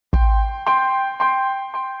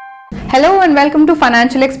Hello and welcome to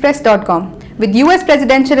financialexpress.com. With US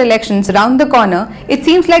presidential elections around the corner, it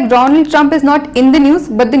seems like Donald Trump is not in the news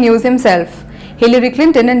but the news himself. Hillary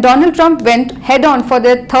Clinton and Donald Trump went head-on for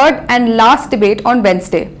their third and last debate on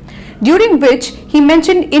Wednesday, during which he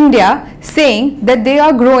mentioned India, saying that they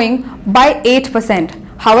are growing by 8%.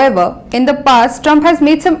 However, in the past, Trump has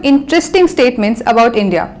made some interesting statements about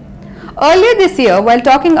India. Earlier this year, while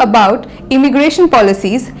talking about immigration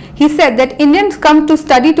policies, he said that Indians come to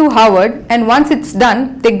study to Harvard and once it's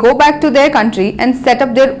done, they go back to their country and set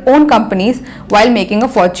up their own companies while making a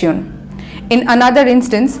fortune. In another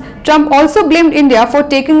instance, Trump also blamed India for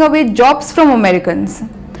taking away jobs from Americans.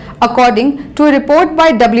 According to a report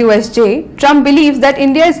by WSJ, Trump believes that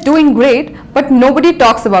India is doing great, but nobody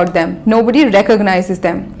talks about them, nobody recognizes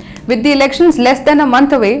them. With the elections less than a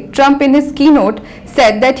month away, Trump in his keynote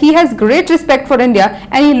said that he has great respect for India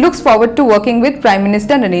and he looks forward to working with Prime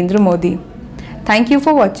Minister Narendra Modi. Thank you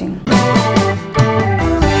for watching.